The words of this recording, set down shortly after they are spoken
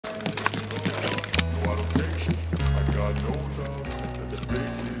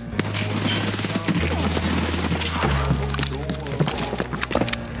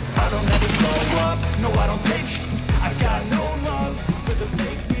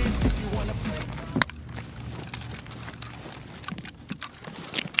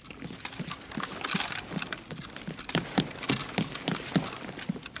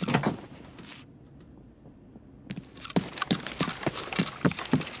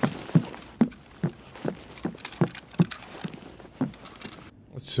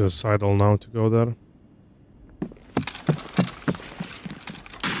suicidal now to go there.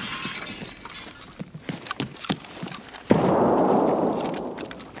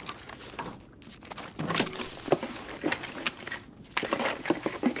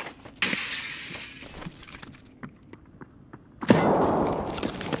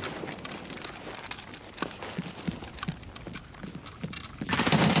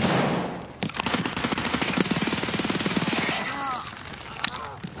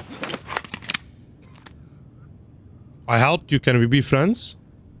 I helped you. Can we be friends?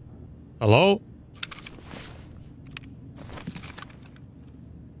 Hello?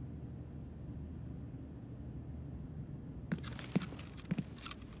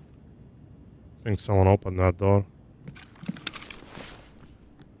 I think someone opened that door.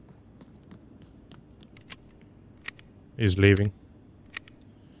 He's leaving.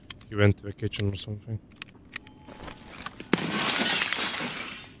 He went to the kitchen or something.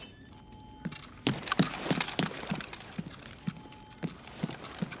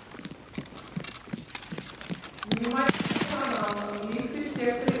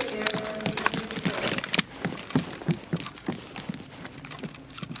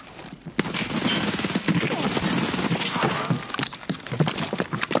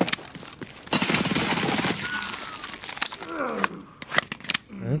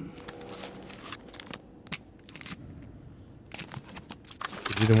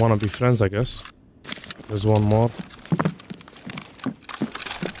 Didn't want to be friends, I guess. There's one more.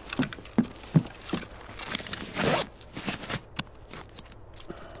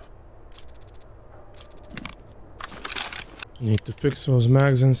 Need to fix those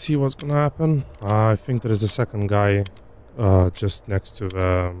mags and see what's gonna happen. I think there is a second guy just next to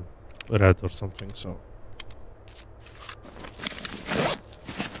the red or something, so.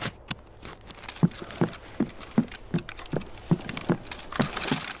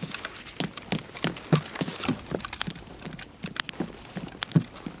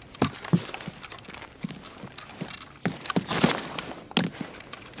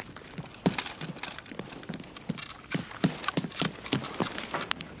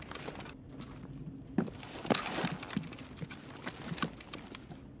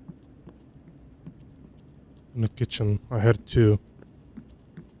 In the kitchen, I heard two.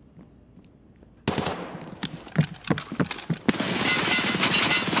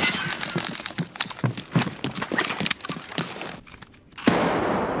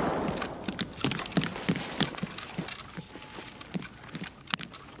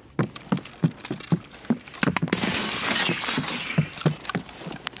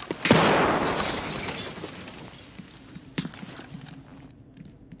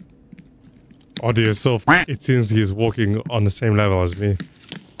 Audio, so it seems he's walking on the same level as me.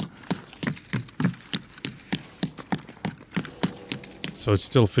 So it's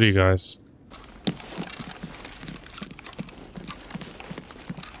still free, guys.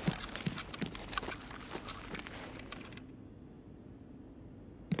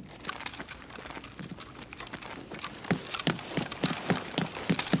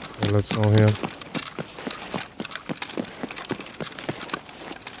 Okay, let's go here.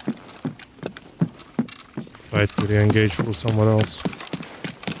 Try to re-engage through somewhere else.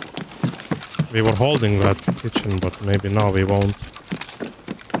 We were holding that kitchen, but maybe now we won't.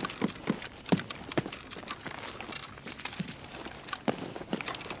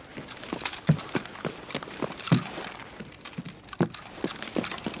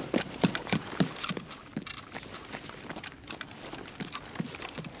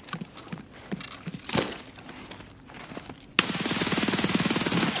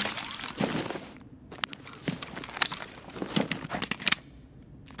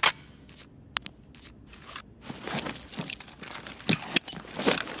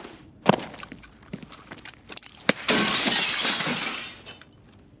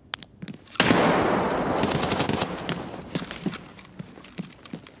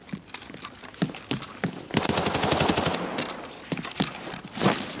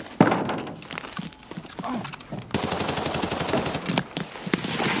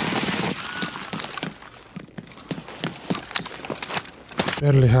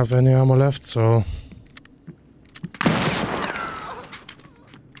 Barely have any ammo left, so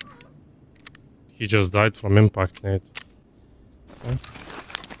he just died from impact, Nate. Okay.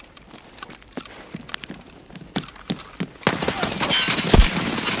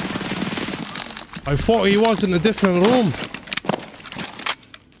 I thought he was in a different room.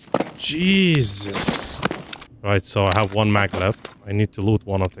 Jesus. Right, so I have one mag left. I need to loot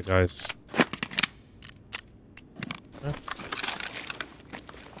one of the guys. Okay.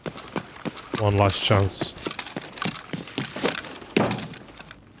 One last chance.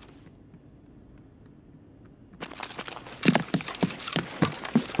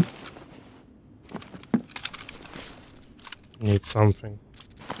 something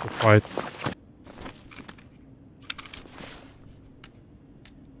to fight.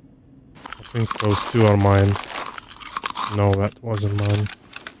 I think those two are mine. No, that wasn't mine.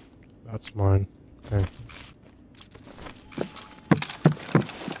 That's mine. Okay.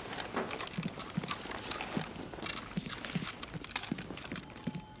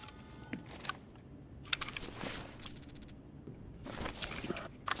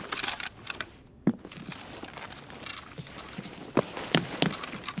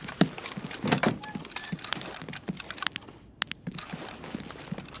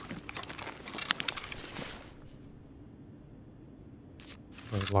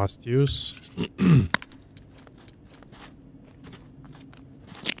 Last use.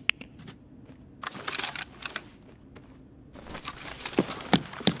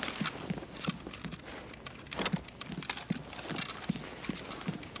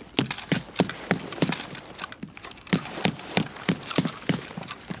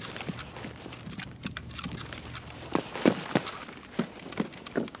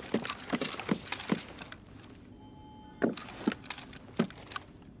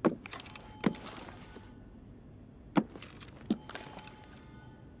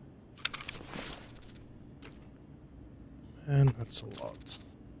 And that's a lot.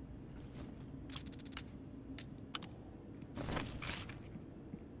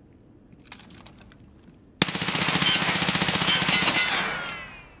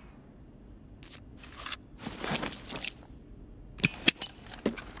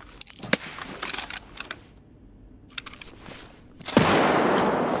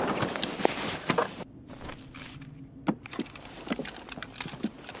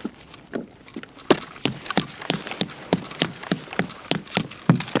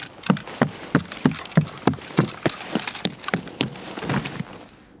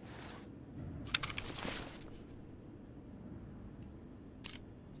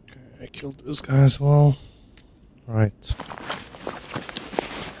 I killed this guy as well. Right.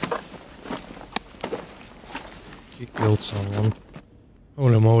 He killed someone.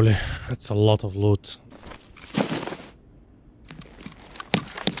 Holy moly, that's a lot of loot.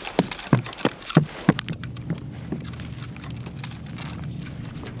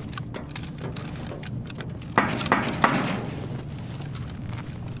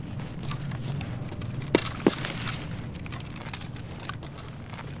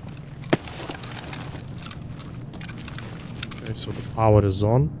 Okay, so the power is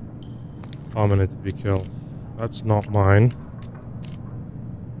on. How many did we kill? That's not mine.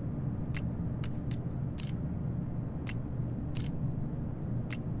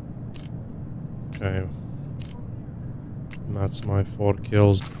 Okay. And that's my 4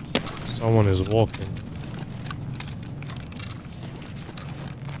 kills. Someone is walking.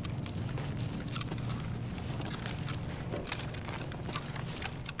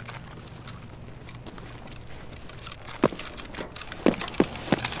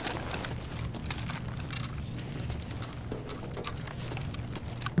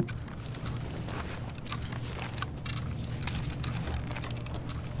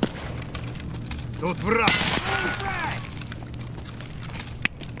 Тут враг!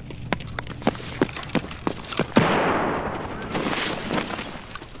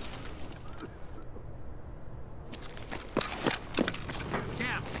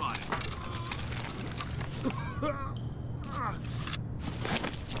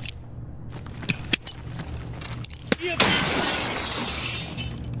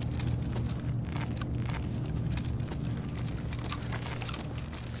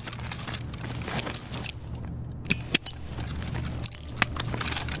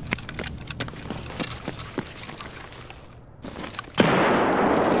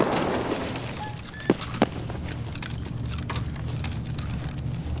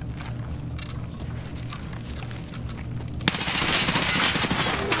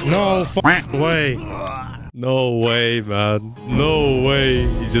 No fucking way. No way, man. No way.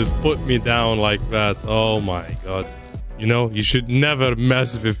 He just put me down like that. Oh my god. You know, you should never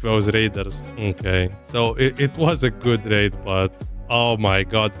mess with those raiders. Okay. So it was a good raid, but oh my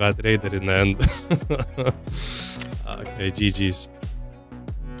god, bad raider in the end. Okay, GG's.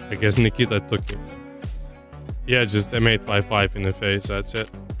 I guess Nikita took it. Yeah, just M855 in the face, that's it.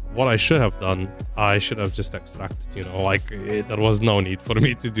 What I should have done, I should have just extracted, you know, like there was no need for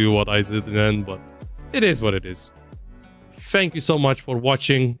me to do what I did in the end, but it is what it is. Thank you so much for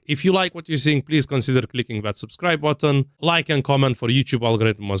watching. If you like what you're seeing, please consider clicking that subscribe button, like and comment for YouTube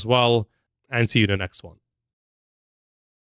algorithm as well, and see you in the next one.